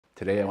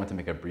Today I want to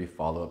make a brief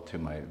follow-up to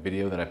my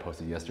video that I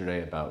posted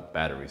yesterday about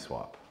battery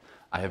swap.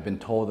 I have been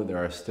told that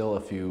there are still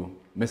a few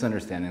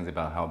misunderstandings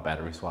about how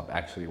battery swap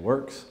actually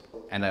works,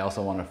 and I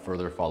also want to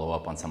further follow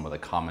up on some of the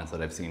comments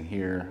that I've seen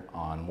here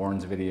on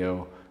Warren's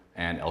video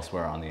and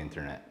elsewhere on the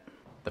internet.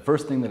 The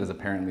first thing that is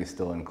apparently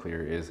still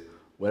unclear is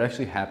what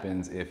actually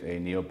happens if a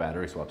NIO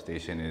battery swap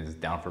station is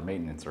down for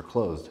maintenance or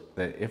closed.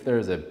 That if there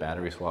is a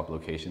battery swap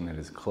location that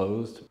is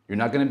closed, you're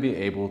not going to be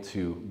able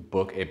to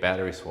book a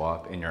battery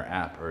swap in your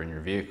app or in your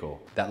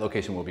vehicle. That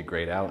location will be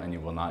grayed out and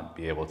you will not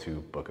be able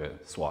to book a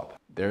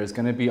swap. There is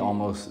going to be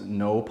almost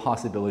no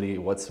possibility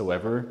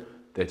whatsoever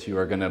that you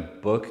are going to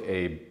book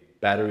a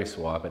battery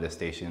swap at a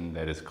station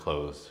that is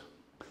closed.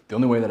 The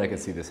only way that I can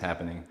see this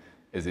happening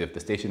is if the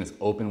station is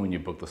open when you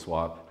book the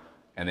swap,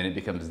 and then it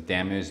becomes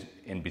damaged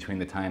in between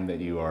the time that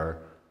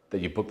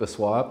you book the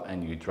swap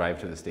and you drive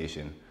to the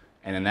station.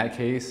 And in that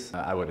case,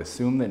 I would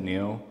assume that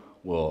NIO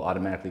will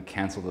automatically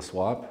cancel the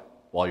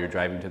swap while you're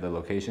driving to the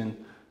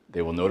location.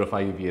 They will notify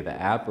you via the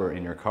app or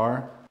in your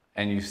car,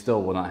 and you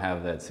still will not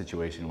have that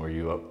situation where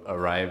you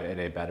arrive at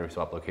a battery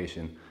swap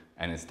location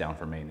and it's down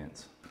for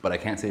maintenance. But I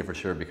can't say for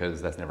sure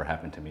because that's never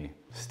happened to me.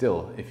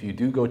 Still, if you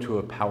do go to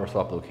a power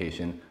swap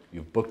location,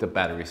 you've booked a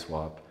battery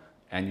swap,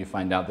 and you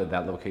find out that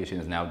that location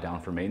is now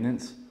down for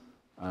maintenance,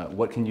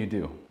 what can you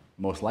do?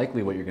 Most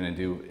likely what you're gonna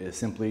do is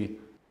simply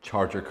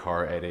charge your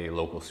car at a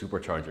local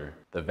supercharger.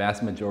 The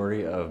vast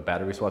majority of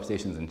battery swap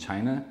stations in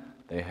China,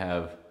 they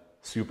have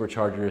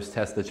superchargers,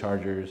 Tesla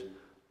chargers,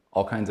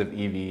 all kinds of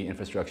EV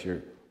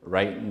infrastructure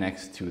right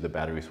next to the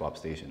battery swap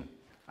station.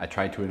 I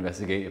tried to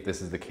investigate if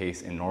this is the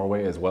case in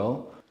Norway as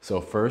well. So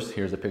first,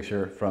 here's a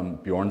picture from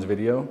Bjorn's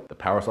video, the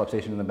power swap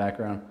station in the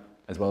background,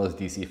 as well as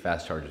DC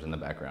fast chargers in the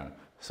background.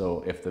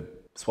 So if the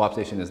swap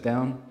station is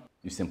down,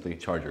 you simply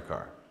charge your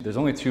car. There's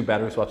only 2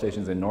 battery swap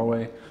stations in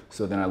Norway,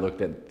 so then I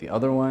looked at the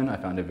other one. I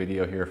found a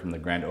video here from the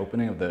grand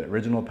opening of the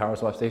original power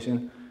swap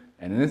station,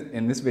 and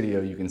in this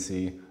video you can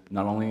see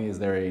not only is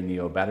there a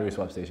NIO battery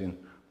swap station,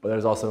 but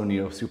there's also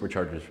NIO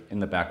superchargers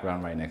in the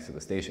background right next to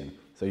the station.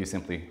 So you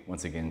simply,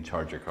 once again,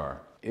 charge your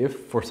car.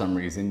 If for some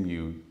reason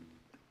you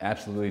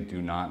absolutely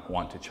do not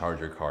want to charge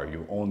your car,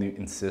 you only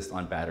insist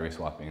on battery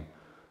swapping,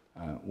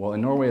 well,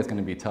 in Norway it's going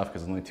to be tough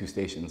because there's only 2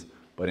 stations.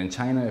 But in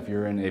China, if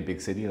you're in a big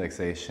city, like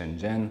say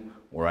Shenzhen,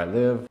 where I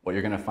live, what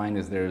you're gonna find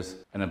is there's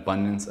an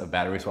abundance of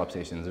battery swap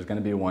stations. There's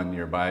gonna be one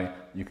nearby.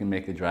 You can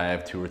make the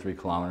drive 2 or 3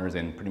 kilometers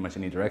in pretty much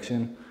any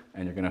direction,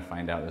 and you're gonna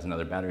find out there's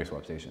another battery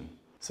swap station.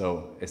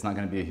 So it's not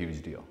gonna be a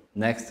huge deal.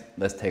 Next,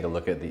 let's take a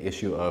look at the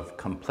issue of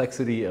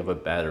complexity of a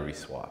battery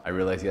swap. I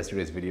realized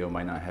yesterday's video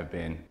might not have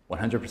been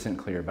 100%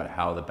 clear about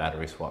how the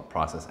battery swap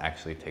process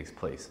actually takes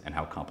place and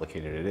how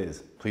complicated it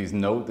is. Please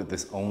note that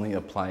this only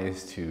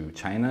applies to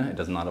China. It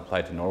does not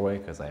apply to Norway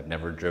because I have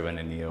never driven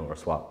a NIO or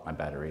swapped my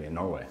battery in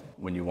Norway.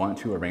 When you want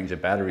to arrange a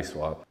battery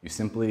swap, you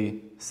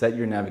simply set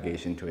your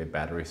navigation to a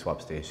battery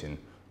swap station,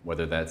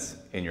 whether that's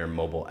in your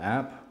mobile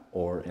app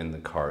or in the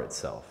car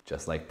itself.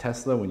 Just like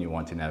Tesla, when you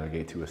want to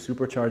navigate to a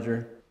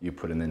supercharger, you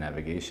put in the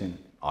navigation,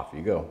 off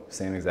you go.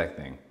 Same exact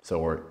thing. So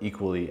we're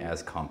equally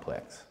as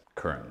complex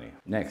currently.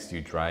 Next, you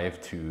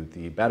drive to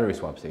the battery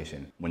swap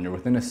station. When you're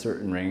within a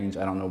certain range,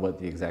 I don't know what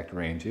the exact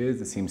range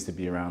is, it seems to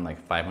be around like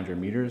 500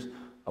 meters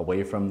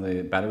away from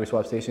the battery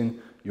swap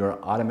station,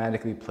 you're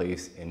automatically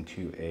placed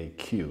into a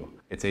queue.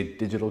 It's a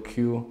digital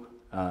queue.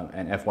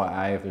 And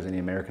FYI, if there's any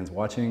Americans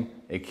watching,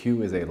 a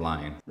queue is a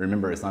line.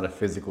 Remember, it's not a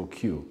physical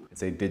queue,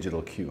 it's a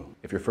digital queue.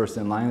 If you're first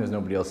in line, there's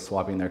nobody else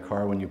swapping their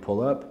car when you pull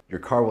up, your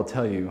car will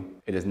tell you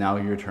it is now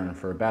your turn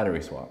for a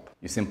battery swap.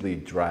 You simply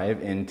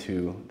drive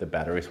into the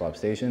battery swap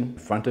station. In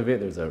front of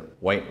it, there's a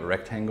white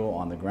rectangle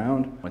on the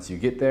ground. Once you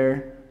get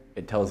there,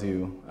 it tells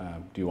you,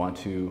 do you want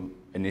to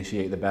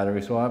initiate the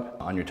battery swap?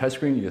 On your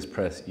touchscreen, you just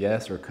press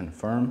yes or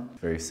confirm.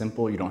 It's very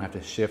simple. You don't have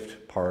to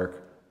shift,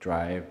 park,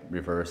 drive,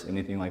 reverse,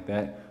 anything like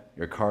that.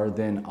 Your car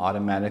then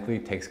automatically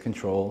takes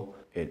control.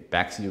 It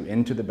backs you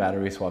into the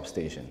battery swap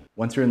station.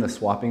 Once you're in the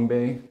swapping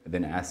bay, it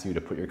then asks you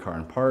to put your car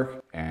in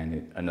park,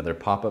 and another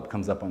pop-up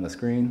comes up on the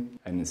screen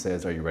and it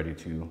says, are you ready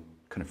to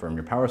confirm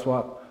your power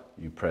swap?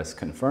 You press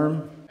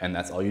confirm, and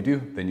that's all you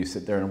do. Then you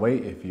sit there and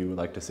wait. If you would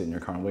like to sit in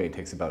your car and wait, it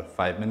takes about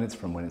 5 minutes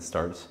from when it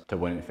starts to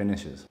when it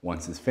finishes.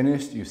 Once it's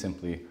finished, you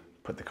simply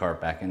put the car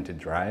back into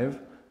drive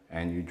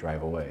and you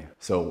drive away.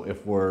 So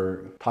if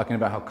we're talking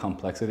about how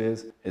complex it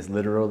is, it's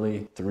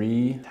literally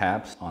 3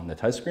 taps on the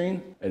touchscreen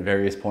at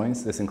various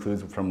points. This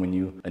includes from when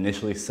you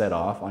initially set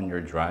off on your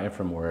drive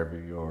from wherever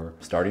your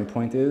starting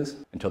point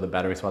is until the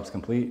battery swap's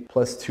complete,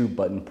 plus 2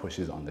 button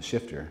pushes on the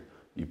shifter.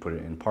 You put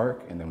it in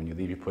park, and then when you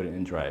leave, you put it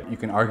in drive. You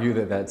can argue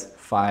that that's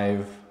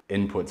 5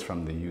 inputs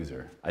from the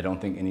user. I don't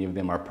think any of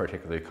them are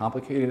particularly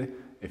complicated.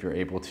 If you're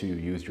able to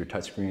use your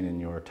touchscreen in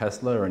your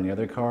Tesla or any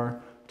other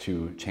car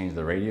to change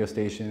the radio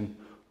station,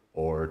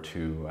 or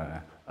to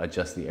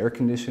adjust the air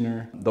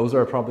conditioner. Those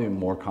are probably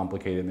more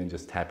complicated than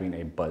just tapping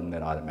a button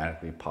that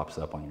automatically pops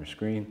up on your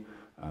screen.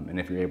 And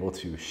if you're able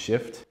to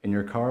shift in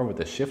your car with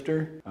a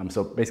shifter,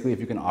 so basically if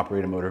you can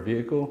operate a motor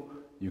vehicle,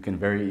 you can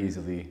very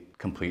easily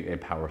complete a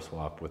power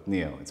swap with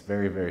NIO. It's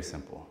very, very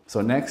simple.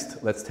 So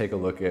next, let's take a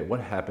look at what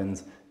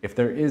happens if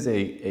there is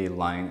a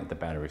line at the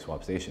battery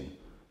swap station.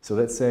 So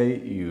let's say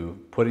you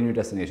put in your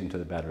destination to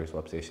the battery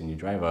swap station, you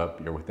drive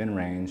up, you're within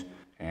range,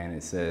 and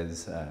it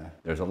says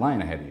there's a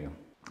line ahead of you.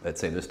 Let's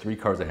say there's 3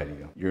 cars ahead of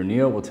you. Your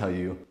NIO will tell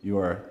you you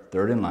are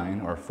 3rd in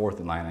line, or 4th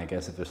in line, I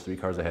guess, if there's 3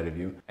 cars ahead of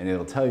you, and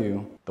it'll tell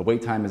you the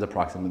wait time is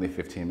approximately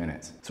 15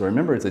 minutes. So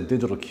remember, it's a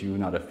digital queue,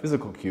 not a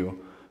physical queue.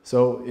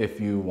 So if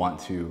you want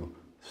to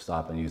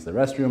stop and use the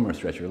restroom or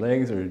stretch your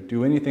legs or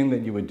do anything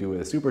that you would do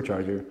with a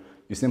supercharger,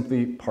 you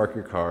simply park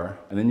your car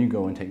and then you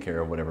go and take care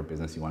of whatever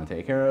business you want to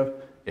take care of.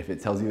 If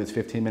it tells you it's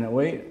 15-minute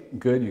wait,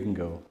 good, you can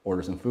go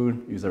order some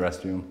food, use the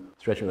restroom,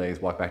 stretch your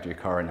legs, walk back to your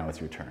car, and now it's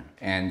your turn.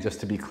 And just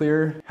to be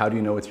clear, how do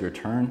you know it's your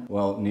turn?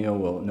 Well, NIO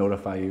will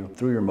notify you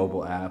through your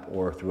mobile app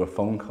or through a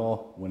phone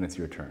call when it's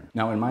your turn.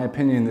 Now, in my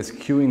opinion, this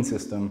queuing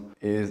system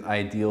is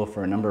ideal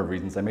for a number of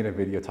reasons. I made a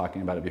video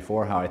talking about it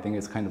before, how I think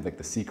it's kind of like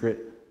the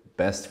secret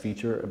best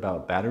feature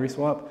about battery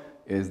swap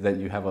is that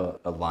you have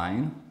a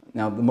line.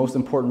 Now, the most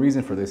important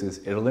reason for this is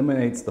it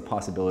eliminates the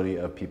possibility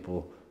of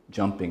people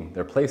jumping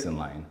their place in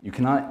line. You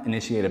cannot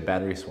initiate a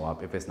battery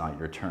swap if it's not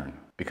your turn.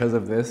 Because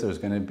of this, there's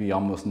going to be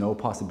almost no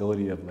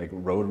possibility of like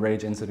road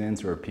rage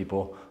incidents or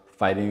people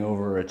fighting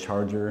over a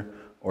charger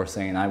or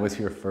saying, I was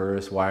here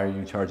first, why are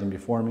you charging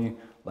before me?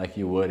 Like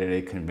you would at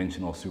a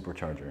conventional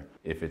supercharger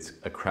if it's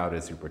a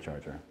crowded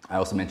supercharger. I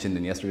also mentioned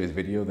in yesterday's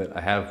video that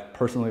I have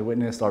personally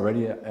witnessed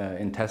already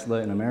in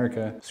Tesla in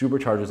America,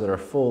 superchargers that are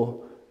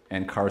full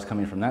and cars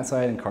coming from that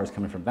side and cars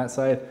coming from that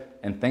side.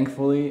 And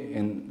thankfully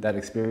in that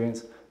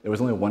experience, there was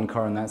only 1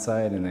 car on that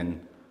side and then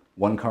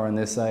 1 car on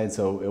this side,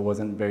 so it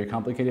wasn't very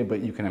complicated,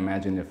 but you can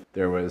imagine if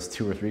there was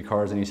 2 or 3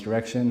 cars in each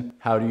direction,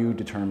 how do you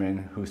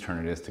determine whose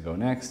turn it is to go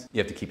next? You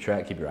have to keep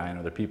track, keep your eye on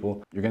other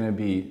people. You're gonna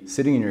be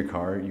sitting in your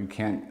car, you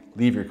can't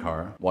leave your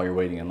car while you're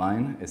waiting in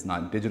line. It's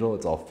not digital,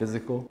 it's all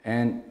physical.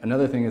 And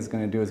another thing it's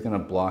gonna do is gonna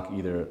block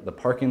either the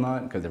parking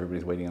lot, because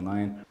everybody's waiting in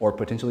line, or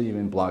potentially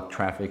even block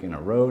traffic in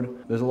a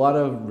road. There's a lot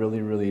of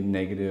really, really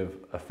negative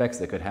effects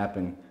that could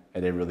happen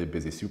at a really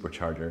busy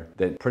supercharger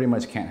that pretty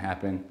much can't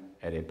happen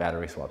at a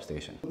battery swap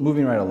station.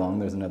 Moving right along,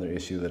 there's another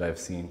issue that I've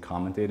seen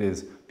commented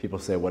is people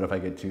say, what if I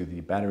get to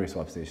the battery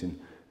swap station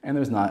and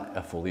there's not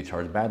a fully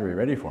charged battery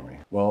ready for me?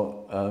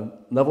 Well,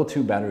 level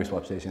 2 battery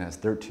swap station has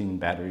 13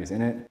 batteries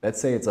in it. Let's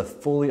say it's a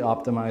fully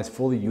optimized,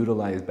 fully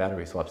utilized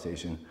battery swap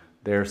station.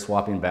 They're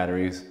swapping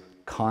batteries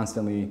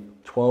constantly,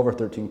 12 or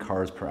 13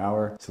 cars per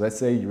hour. So let's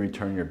say you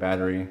return your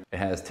battery, it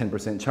has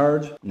 10%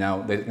 charge.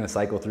 Now they're gonna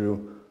cycle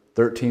through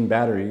 13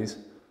 batteries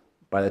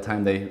by the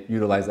time they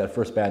utilize that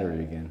first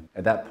battery again.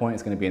 At that point,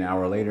 it's gonna be an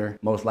hour later.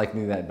 Most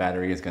likely that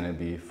battery is gonna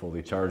be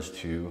fully charged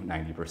to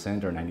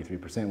 90% or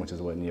 93%, which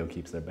is what NIO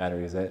keeps their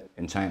batteries at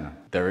in China.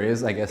 There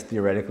is, I guess,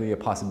 theoretically a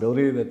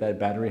possibility that that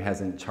battery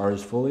hasn't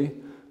charged fully.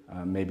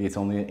 Maybe it's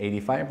only at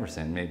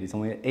 85%, maybe it's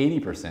only at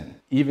 80%.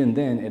 Even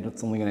then,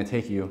 it's only gonna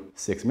take you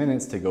 6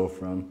 minutes to go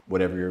from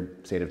whatever your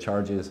state of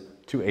charge is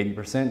to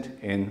 80%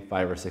 in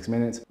 5 or 6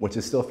 minutes, which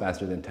is still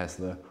faster than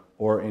Tesla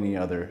or any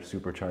other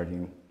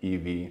supercharging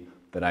EV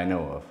that I know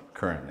of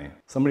currently.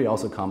 Somebody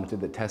also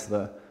commented that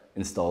Tesla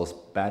installs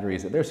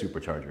batteries at their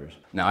superchargers.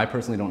 Now, I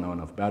personally don't know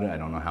enough about it. I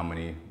don't know how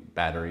many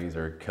batteries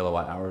or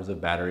kilowatt hours of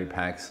battery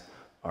packs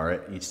are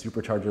at each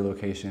supercharger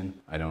location.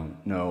 I don't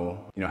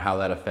know, how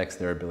that affects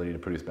their ability to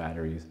produce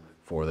batteries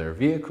for their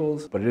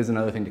vehicles, but it is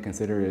another thing to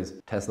consider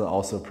is Tesla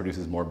also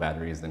produces more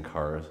batteries than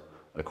cars,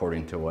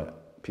 according to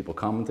what people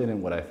commented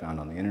and what I found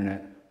on the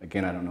internet.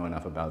 Again, I don't know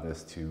enough about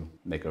this to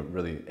make a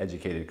really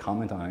educated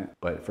comment on it,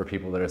 but for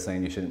people that are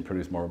saying you shouldn't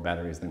produce more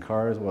batteries than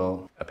cars,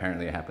 well,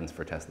 apparently it happens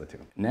for Tesla too.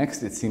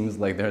 Next, it seems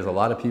like there's a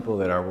lot of people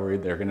that are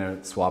worried they're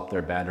gonna swap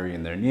their battery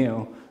in their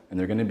NIO, and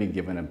they're gonna be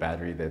given a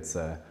battery that's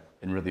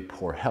in really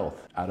poor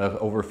health. Out of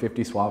over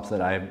 50 swaps that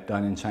I've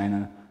done in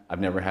China, I've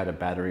never had a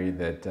battery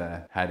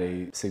that had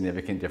a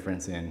significant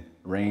difference in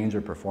range or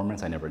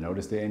performance. I never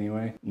noticed it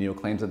anyway. NIO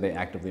claims that they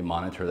actively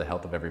monitor the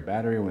health of every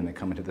battery. When they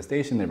come into the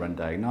station, they run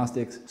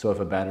diagnostics. So if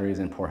a battery is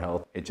in poor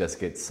health, it just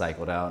gets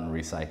cycled out and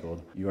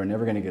recycled. You are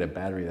never gonna get a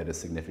battery that is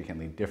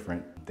significantly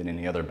different than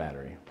any other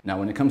battery. Now,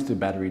 when it comes to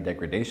battery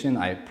degradation,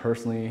 I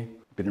personally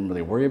didn't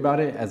really worry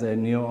about it as a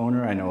NIO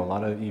owner. I know a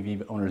lot of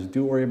EV owners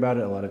do worry about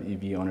it. A lot of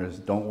EV owners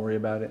don't worry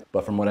about it.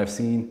 But from what I've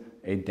seen,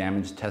 a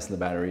damaged Tesla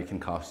battery can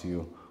cost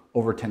you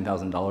over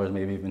 $10,000,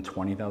 maybe even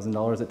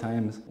 $20,000 at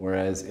times.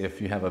 Whereas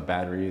if you have a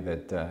battery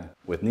that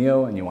with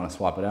NIO and you want to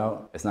swap it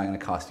out, it's not going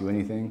to cost you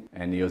anything,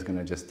 and NIO is going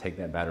to just take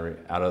that battery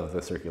out of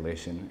the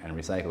circulation and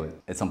recycle it.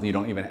 It's something you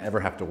don't even ever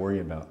have to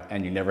worry about,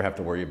 and you never have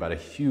to worry about a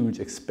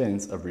huge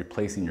expense of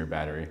replacing your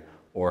battery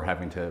or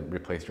having to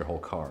replace your whole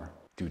car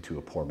due to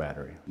a poor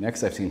battery.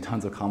 Next, I've seen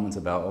tons of comments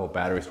about, oh,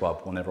 battery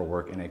swap will never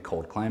work in a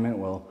cold climate.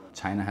 Well,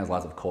 China has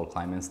lots of cold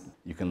climates.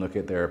 You can look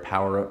at their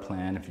power up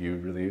plan if you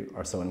really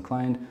are so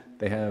inclined.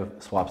 They have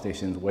swap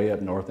stations way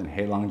up north in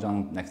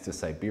Heilongjiang next to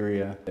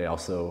Siberia. They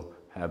also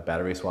have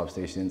battery swap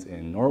stations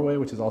in Norway,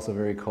 which is also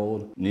very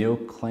cold.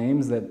 NIO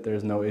claims that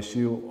there's no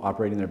issue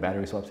operating their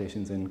battery swap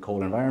stations in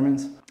cold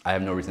environments. I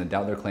have no reason to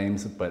doubt their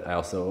claims, but I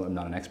also am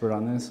not an expert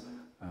on this.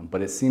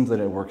 But it seems that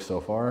it works so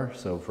far.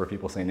 So for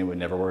people saying it would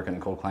never work in a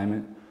cold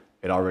climate,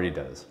 it already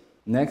does.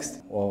 Next,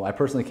 well, I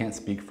personally can't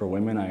speak for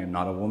women. I am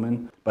not a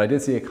woman, but I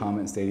did see a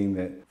comment stating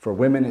that for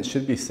women, it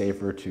should be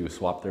safer to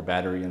swap their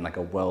battery in like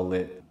a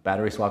well-lit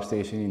battery swap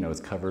station. You know,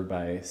 it's covered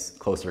by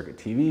closed circuit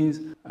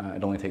TVs.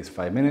 It only takes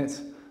 5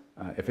 minutes.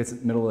 If it's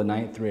middle of the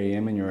night, 3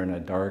 a.m. and you're in a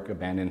dark,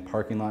 abandoned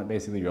parking lot,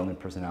 basically you're the only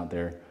person out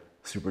there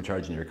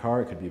supercharging your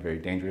car, it could be very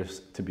dangerous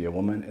to be a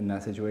woman in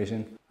that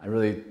situation. I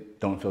really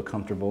don't feel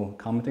comfortable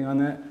commenting on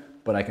that,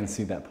 but I can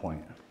see that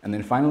point. And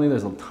then finally,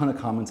 there's a ton of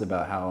comments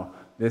about how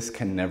this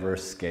can never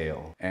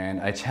scale. And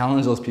I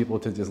challenge those people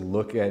to just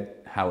look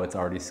at how it's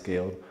already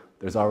scaled.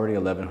 There's already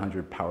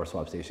 1,100 power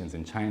swap stations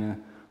in China.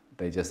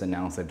 They just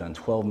announced they've done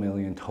 12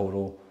 million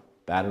total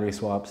battery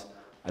swaps.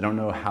 I don't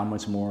know how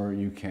much more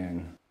you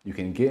can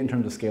get in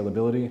terms of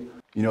scalability.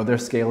 You know, they're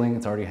scaling,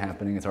 it's already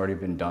happening, it's already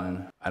been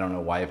done. I don't know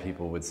why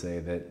people would say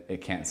that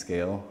it can't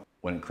scale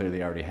when it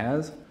clearly already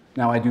has.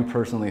 Now, I do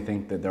personally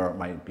think that there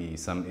might be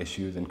some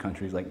issues in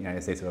countries like the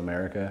United States of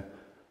America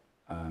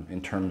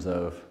in terms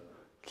of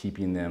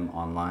keeping them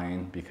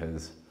online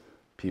because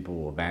people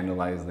will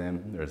vandalize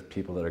them. There's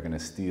people that are gonna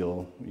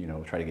steal, you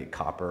know, try to get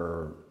copper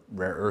or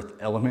rare earth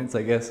elements,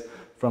 I guess,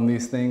 from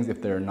these things if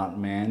they're not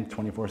manned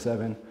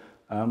 24/7.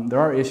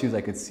 There are issues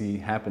I could see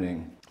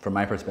happening. From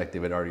my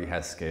perspective, it already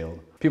has scaled.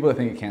 People that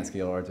think it can't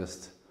scale are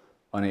just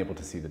unable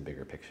to see the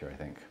bigger picture, I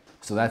think.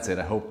 So that's it.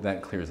 I hope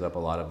that clears up a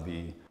lot of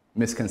the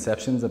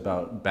misconceptions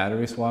about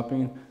battery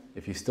swapping.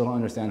 If you still don't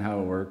understand how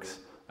it works,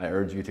 I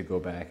urge you to go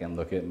back and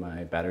look at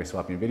my battery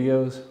swapping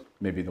videos,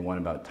 maybe the one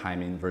about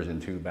timing version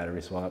 2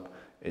 battery swap.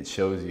 It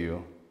shows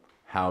you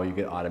how you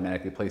get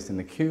automatically placed in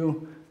the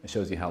queue. It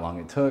shows you how long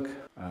it took.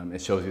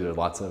 It shows you there's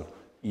lots of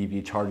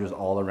EV chargers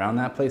all around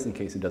that place in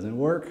case it doesn't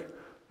work.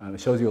 It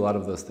shows you a lot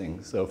of those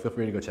things, so feel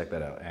free to go check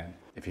that out. And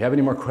if you have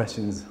any more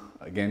questions,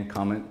 again,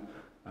 comment.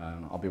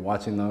 I'll be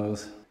watching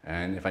those,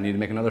 and if I need to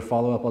make another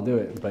follow-up, I'll do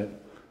it. But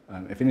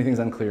if anything's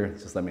unclear,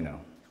 just let me know.